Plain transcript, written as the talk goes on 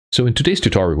So in today's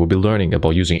tutorial, we'll be learning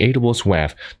about using AWS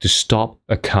WAF to stop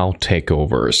account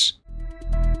takeovers.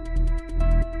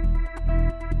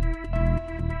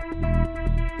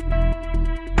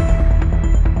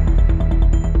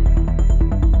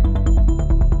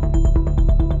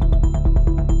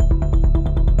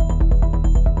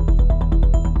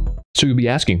 So you'll be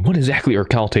asking, what exactly are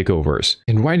account takeovers?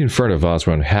 And right in front of us,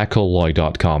 we're on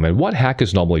hackalloy.com. And what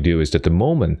hackers normally do is that the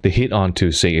moment they hit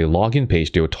onto, say, a login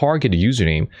page, they will target the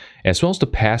username as well as the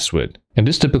password. And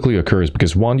this typically occurs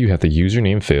because one, you have the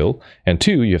username field, and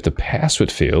two, you have the password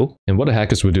field. And what the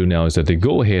hackers will do now is that they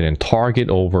go ahead and target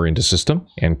over in the system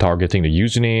and targeting the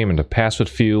username and the password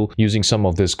field using some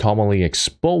of this commonly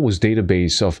exposed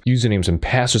database of usernames and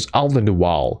passwords out in the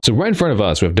wild. So right in front of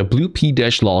us, we have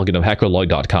wp-login of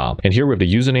hackalloy.com. And here we have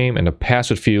the username and the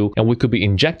password field, and we could be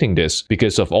injecting this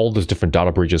because of all those different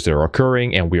data breaches that are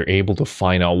occurring, and we're able to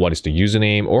find out what is the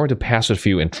username or the password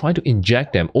field and try to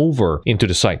inject them over into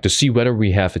the site to see whether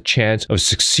we have a chance of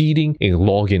succeeding in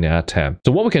login attempt.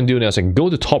 So what we can do now is I can go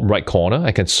to the top right corner,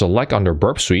 I can select under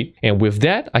Burp Suite, and with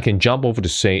that, I can jump over to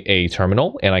say a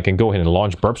terminal, and I can go ahead and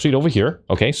launch Burp Suite over here.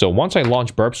 Okay, so once I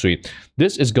launch Burp Suite,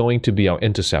 this is going to be our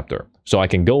interceptor. So I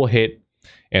can go ahead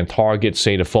and target,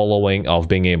 say, the following of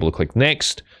being able to click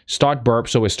next, start Burp.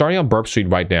 So we're starting on Burp Suite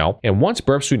right now. And once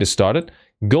Burp Suite is started,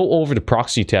 go over the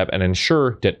proxy tab and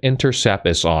ensure that intercept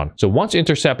is on. So once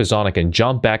intercept is on, I can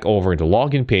jump back over to the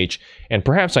login page, and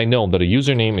perhaps I know that the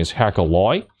username is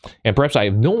hackalloy, and perhaps I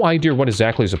have no idea what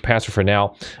exactly is the password for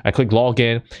now. I click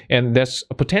login, and there's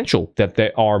a potential that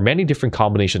there are many different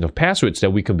combinations of passwords that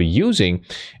we could be using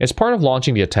as part of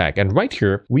launching the attack. And right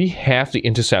here, we have the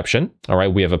interception. All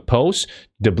right, we have a post,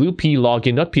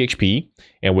 wp-login.php,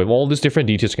 and with all these different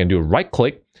details, you can do a right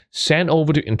click, send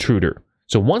over to intruder.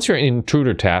 So once you're in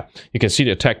Intruder tab, you can see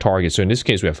the attack target. So in this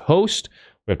case, we have host,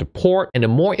 we have the port, and the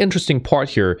more interesting part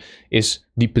here is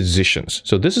the positions.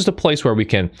 So this is the place where we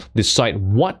can decide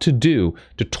what to do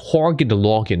to target the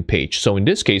login page. So in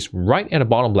this case, right at the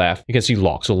bottom left, you can see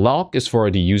log. So log is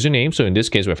for the username. So in this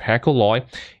case, we have hackalloy,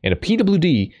 and a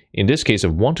PWD, in this case,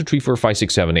 of 1, 2, 3, 4, 5,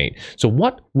 6, 7, 8. So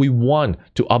what we want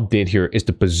to update here is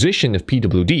the position of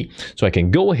PWD. So I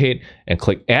can go ahead and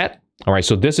click add. All right,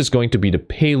 so this is going to be the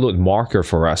payload marker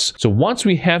for us. So once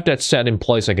we have that set in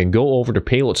place, I can go over to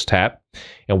payloads tab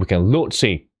and we can load,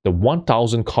 say, the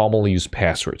 1000 commonly used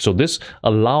passwords. So this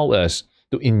allows us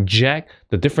to inject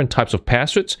the different types of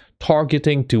passwords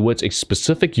targeting towards a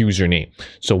specific username.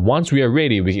 So once we are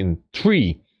ready, we can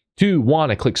 3, 2, 1,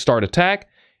 I click start attack,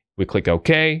 we click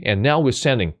OK, and now we're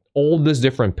sending all these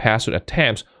different password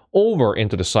attempts over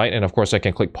into the site, and of course I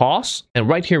can click pause, and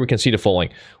right here we can see the following.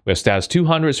 We have status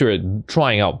 200, so we're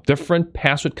trying out different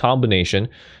password combination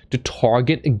to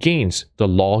target against the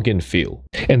login field.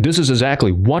 And this is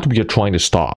exactly what we are trying to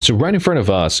stop. So right in front of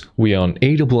us, we are on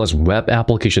AWS Web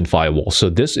Application Firewall. So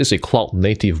this is a cloud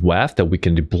native WAF that we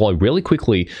can deploy really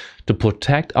quickly to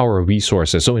protect our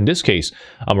resources. So in this case,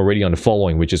 I'm already on the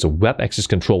following, which is a web access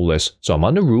control list. So I'm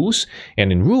under rules,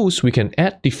 and in rules, we can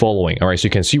add the following. All right, so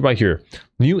you can see right here,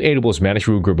 new AWS managed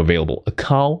rule group available,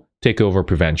 account takeover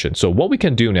prevention. So what we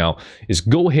can do now is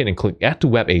go ahead and click add to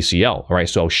web ACL. All right,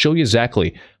 so I'll show you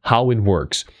exactly how it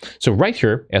works. So right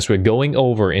here, as we're going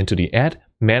over into the add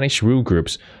managed rule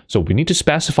groups, so we need to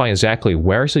specify exactly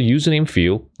where is the username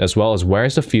field as well as where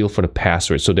is the field for the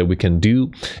password so that we can do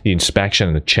the inspection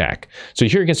and the check. So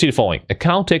here you can see the following.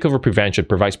 Account takeover prevention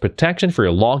provides protection for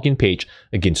your login page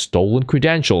against stolen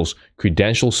credentials,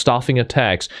 credential stuffing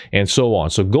attacks, and so on.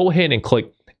 So go ahead and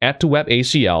click add to web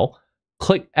ACL,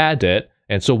 click add it,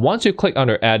 and so once you click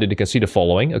under added, you can see the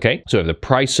following. Okay, so we have the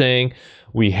pricing,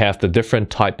 we have the different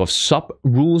type of sub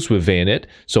rules within it.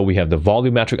 So we have the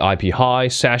volumetric IP high,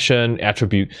 session,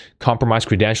 attribute, compromised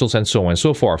credentials, and so on and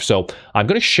so forth. So I'm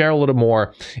going to share a little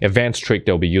more advanced trick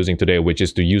that we'll be using today, which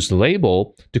is to use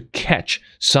label to catch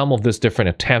some of these different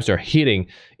attempts that are hitting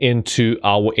into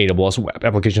our AWS Web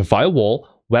Application Firewall,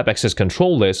 web access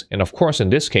control list, and of course, in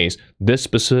this case, this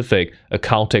specific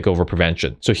account takeover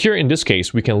prevention. So here in this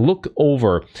case, we can look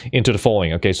over into the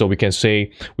following. Okay, so we can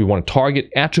say we want to target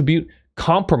attribute,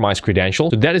 compromised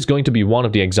credential. So that is going to be one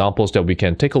of the examples that we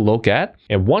can take a look at.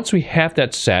 And once we have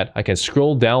that set, I can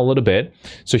scroll down a little bit.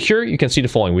 So here you can see the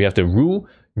following. We have the rule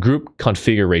group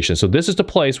configuration. So this is the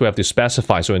place we have to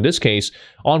specify. So in this case,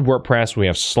 on WordPress, we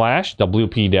have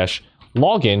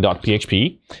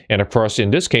 /wp-login.php. And of course,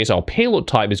 in this case, our payload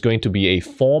type is going to be a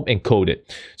form encoded.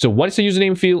 So what is the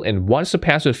username field and what is the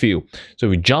password field? So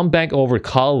we jump back over to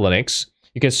Kali Linux.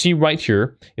 You can see right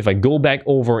here, if I go back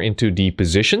over into the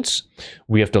positions,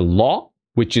 we have the log,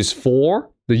 which is for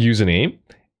the username,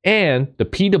 and the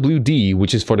PWD,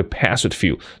 which is for the password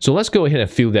field. So let's go ahead and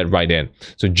fill that right in.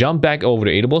 So jump back over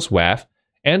to AWS WAF,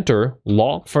 enter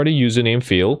log for the username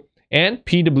field, and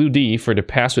PWD for the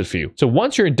password field. So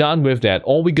once you're done with that,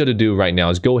 all we got to do right now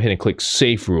is go ahead and click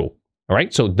Save Rule. All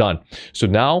right, so done. So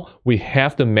now we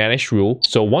have the managed rule.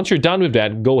 So once you're done with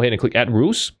that, go ahead and click Add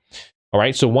Rules. All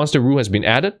right, so once the rule has been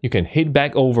added, you can hit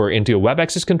back over into your web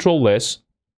access control list.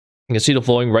 You can see the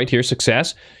following right here,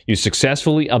 success. You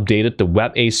successfully updated the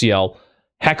web ACL,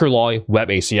 HackerLoy web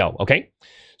ACL, okay?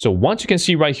 So once you can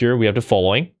see right here, we have the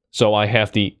following. So I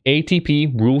have the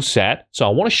ATP rule set. So I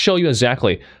want to show you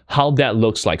exactly how that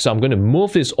looks like. So I'm going to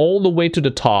move this all the way to the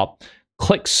top,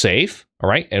 click Save. All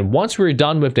right, and once we're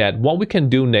done with that, what we can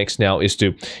do next now is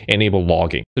to enable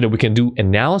logging so that we can do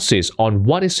analysis on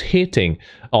what is hitting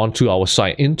onto our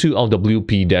site into our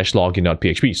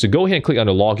wp-login.php. So go ahead and click on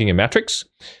the logging and metrics,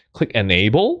 click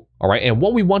enable. All right, and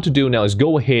what we want to do now is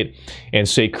go ahead and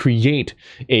say create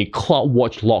a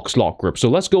CloudWatch logs log group. So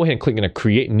let's go ahead and click on a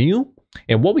create new.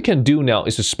 And what we can do now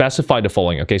is to specify the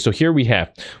following. Okay, so here we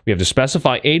have to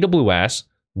specify AWS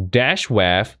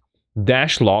WAF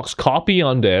logs, copy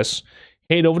on this,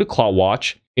 head over to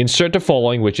CloudWatch, insert the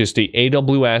following, which is the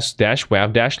AWS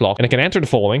WAF log, and I can enter the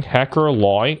following,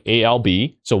 HackerLoy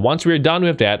ALB. So once we're done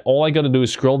with that, all I got to do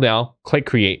is scroll down, click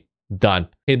create, done.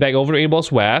 Head back over to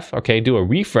AWS WAF, okay, do a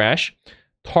refresh,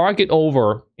 target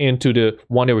over into the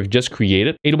one that we've just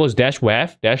created, AWS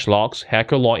WAF logs,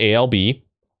 HackerLoy ALB.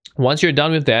 Once you're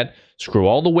done with that, scroll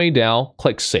all the way down,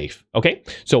 click save. Okay,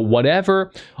 so whatever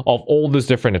of all these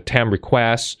different attempt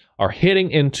requests are hitting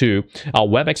into our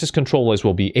web access control list,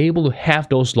 will be able to have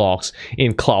those logs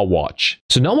in CloudWatch.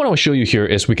 So now what I will show you here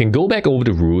is we can go back over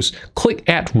to rules, click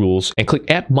add rules, and click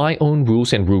add my own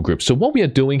rules and rule groups. So what we are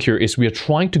doing here is we are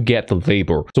trying to get the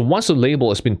label. So once the label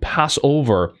has been passed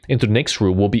over into the next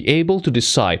rule, we'll be able to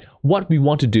decide what we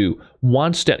want to do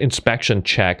once that inspection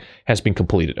check has been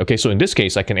completed. Okay, so in this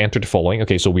case, I can enter the following.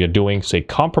 Okay, so we are doing, say,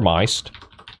 compromised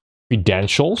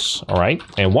credentials. All right,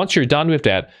 and once you're done with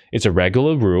that, it's a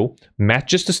regular rule,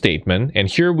 matches the statement, and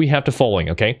here we have the following.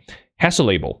 Okay, has a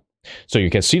label. So you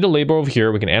can see the label over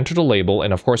here, we can enter the label,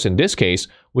 and of course in this case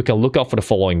we can look out for the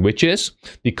following, which is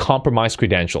the compromised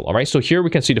credential. All right, so here we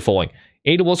can see the following: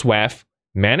 AWS WAF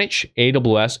manage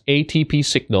AWS ATP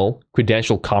signal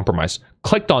credential compromise.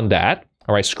 Clicked on that.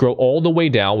 All right, scroll all the way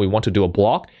down, we want to do a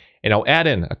block, and I'll add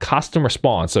in a custom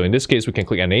response. So in this case we can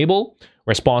click enable.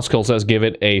 Response code says give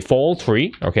it a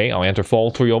fall3. Okay, I'll enter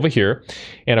fall3 over here,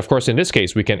 and of course in this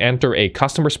case we can enter a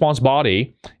custom response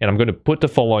body, and I'm going to put the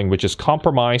following, which is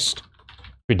compromised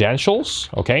credentials.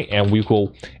 Okay, and we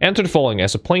will enter the following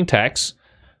as a plain text: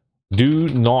 do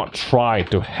not try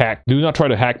to hack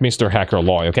Mr.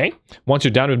 HackerLoy. Okay, once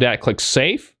you're done with that, click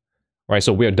save. All right,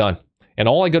 so we are done, and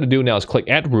all I got to do now is click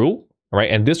add rule. All right,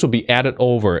 and this will be added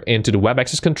over into the web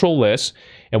access control list,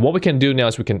 and what we can do now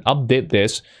is we can update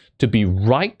this to be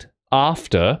right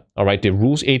after, all right, the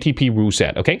rules ATP rule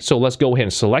set. Okay, so let's go ahead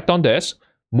and select on this,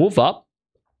 move up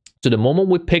to the moment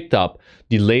we picked up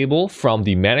the label from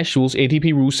the managed rules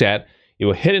ATP rule set. It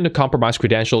will hit into compromised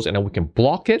credentials, and then we can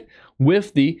block it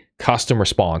with the custom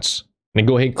response. And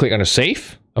go ahead and click on the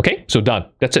save. Okay, so done.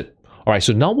 That's it. All right,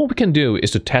 so now what we can do is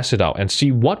to test it out and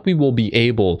see what we will be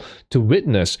able to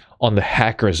witness on the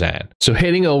hacker's end. So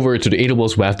heading over to the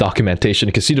AWS WAF documentation,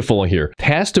 you can see the following here: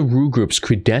 test the rule group's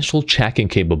credential checking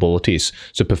capabilities.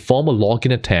 So perform a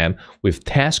login attempt with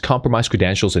test compromised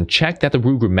credentials and check that the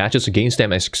rule group matches against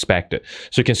them as expected.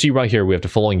 So you can see right here, we have the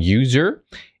following user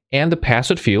and the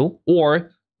password field,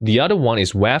 or the other one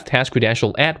is WAF test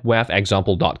credential at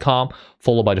wafexample.com,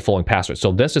 followed by the following password.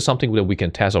 So this is something that we can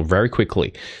test out very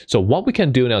quickly. So what we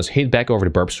can do now is head back over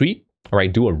to Burp Suite. All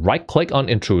right, do a right click on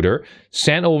intruder,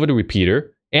 send over the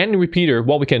repeater. And the repeater,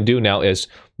 what we can do now is,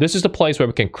 this is the place where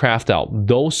we can craft out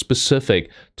those specific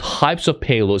types of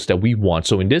payloads that we want.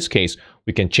 So in this case,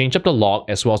 we can change up the log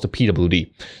as well as the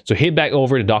PWD. So head back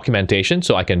over to documentation.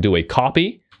 So I can do a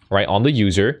copy, right, on the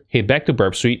user, head back to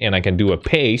Burp Suite, and I can do a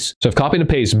paste. So I've copied and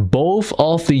pasted both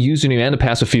of the username and the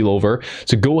password field over.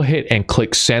 So go ahead and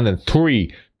click send in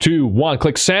 3, 2, 1,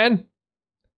 click send.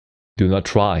 Do not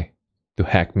try to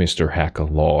hack Mr.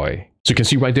 HackerLoy. So you can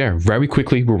see right there, very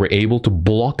quickly, we were able to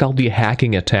block out the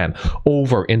hacking attempt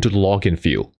over into the login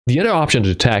field. The other option to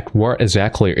detect where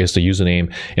exactly is the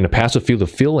username in the password field to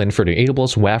fill in for the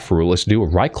AWS WAF rule is to do a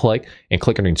right click and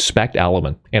click on inspect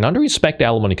element. And under inspect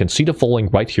element, you can see the following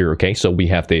right here. Okay, so we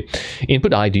have the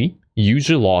input ID,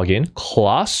 user login,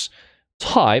 class,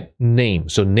 type, name.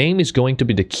 So name is going to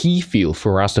be the key field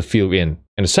for us to fill in.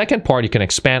 And the second part you can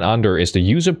expand under is the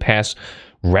user password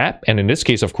wrap. And in this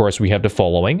case, of course, we have the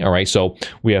following. All right, so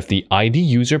we have the ID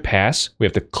user pass, we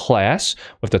have the class,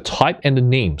 we have the type and the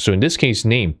name. So in this case,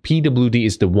 name, PWD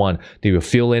is the one that you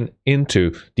fill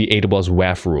into the AWS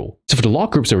WAF rule. So for the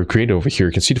log groups that we created over here,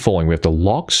 you can see the following. We have the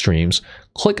log streams,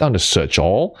 click on the search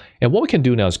all. And what we can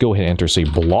do now is go ahead and enter, say,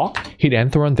 block, hit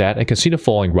enter on that, and can see the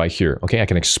following right here. Okay, I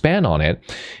can expand on it,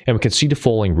 and we can see the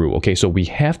following rule. Okay, so we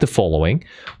have the following,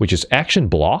 which is action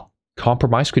block,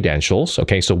 compromised credentials.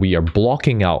 Okay, so we are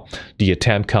blocking out the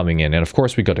attempt coming in. And of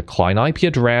course, we got the client IP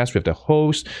address, we have the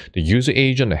host, the user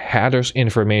agent, the headers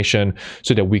information,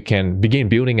 so that we can begin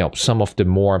building up some of the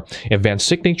more advanced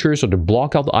signatures or to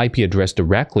block out the IP address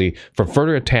directly from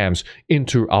further attempts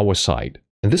into our site.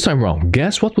 And this time around,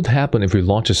 guess what would happen if we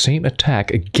launch the same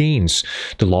attack against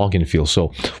the login field?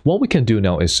 So what we can do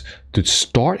now is to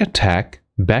start attack,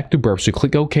 back to burp. So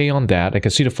click OK on that. I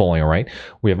can see the following, all right?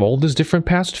 We have all these different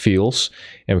password fields,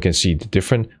 and we can see the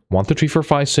different 1, 2, 3, 4,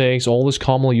 5, 6, all these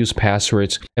commonly used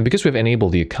passwords. And because we've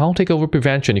enabled the account takeover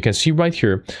prevention, you can see right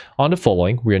here on the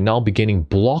following, we are now beginning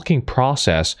blocking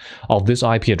process of this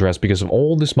IP address because of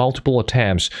all these multiple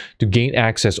attempts to gain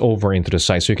access over into the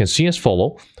site. So you can see as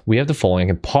follow. We have the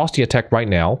following. I can pause the attack right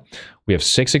now. We have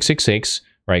 6666,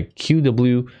 right?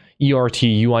 QW. ERT,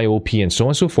 UIOP, and so on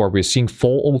and so forth. We're seeing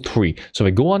 403. So if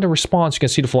I go on the response, you can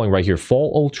see the following right here,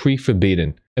 403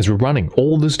 forbidden. As we're running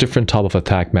all these different type of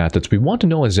attack methods, we want to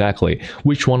know exactly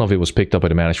which one of it was picked up by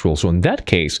the managed rule. So in that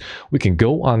case, we can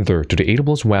go under to the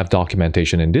AWS WAF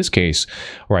documentation. In this case,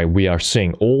 right, we are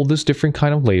seeing all these different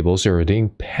kind of labels that are being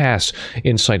passed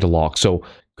inside the log. So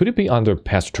could it be under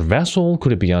password traversal?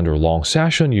 Could it be under long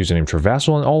session, username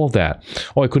traversal, and all of that?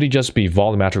 Or could it just be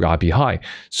volumetric IP high?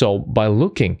 So by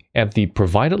looking at the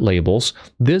provided labels,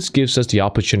 this gives us the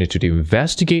opportunity to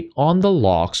investigate on the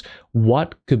logs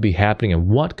what could be happening and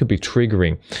what could be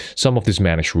triggering some of these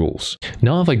managed rules.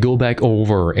 Now, if I go back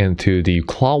over into the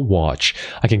CloudWatch,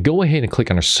 I can go ahead and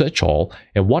click on search all.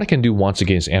 And what I can do once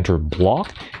again is enter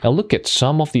block and look at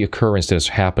some of the occurrence that is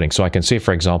happening. So I can say,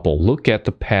 for example, look at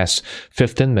the past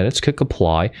 15 minutes, click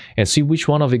apply, and see which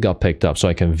one of it got picked up. So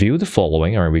I can view the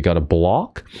following. All right, we got a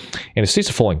block, and it states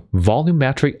the following,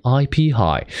 volumetric IP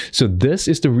high. So this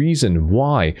is the reason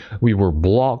why we were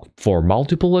blocked for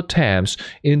multiple attempts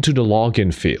into the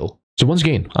login field. So once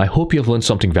again, I hope you have learned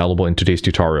something valuable in today's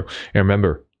tutorial. And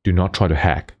remember, do not try to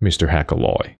hack Mr. Hackaloi.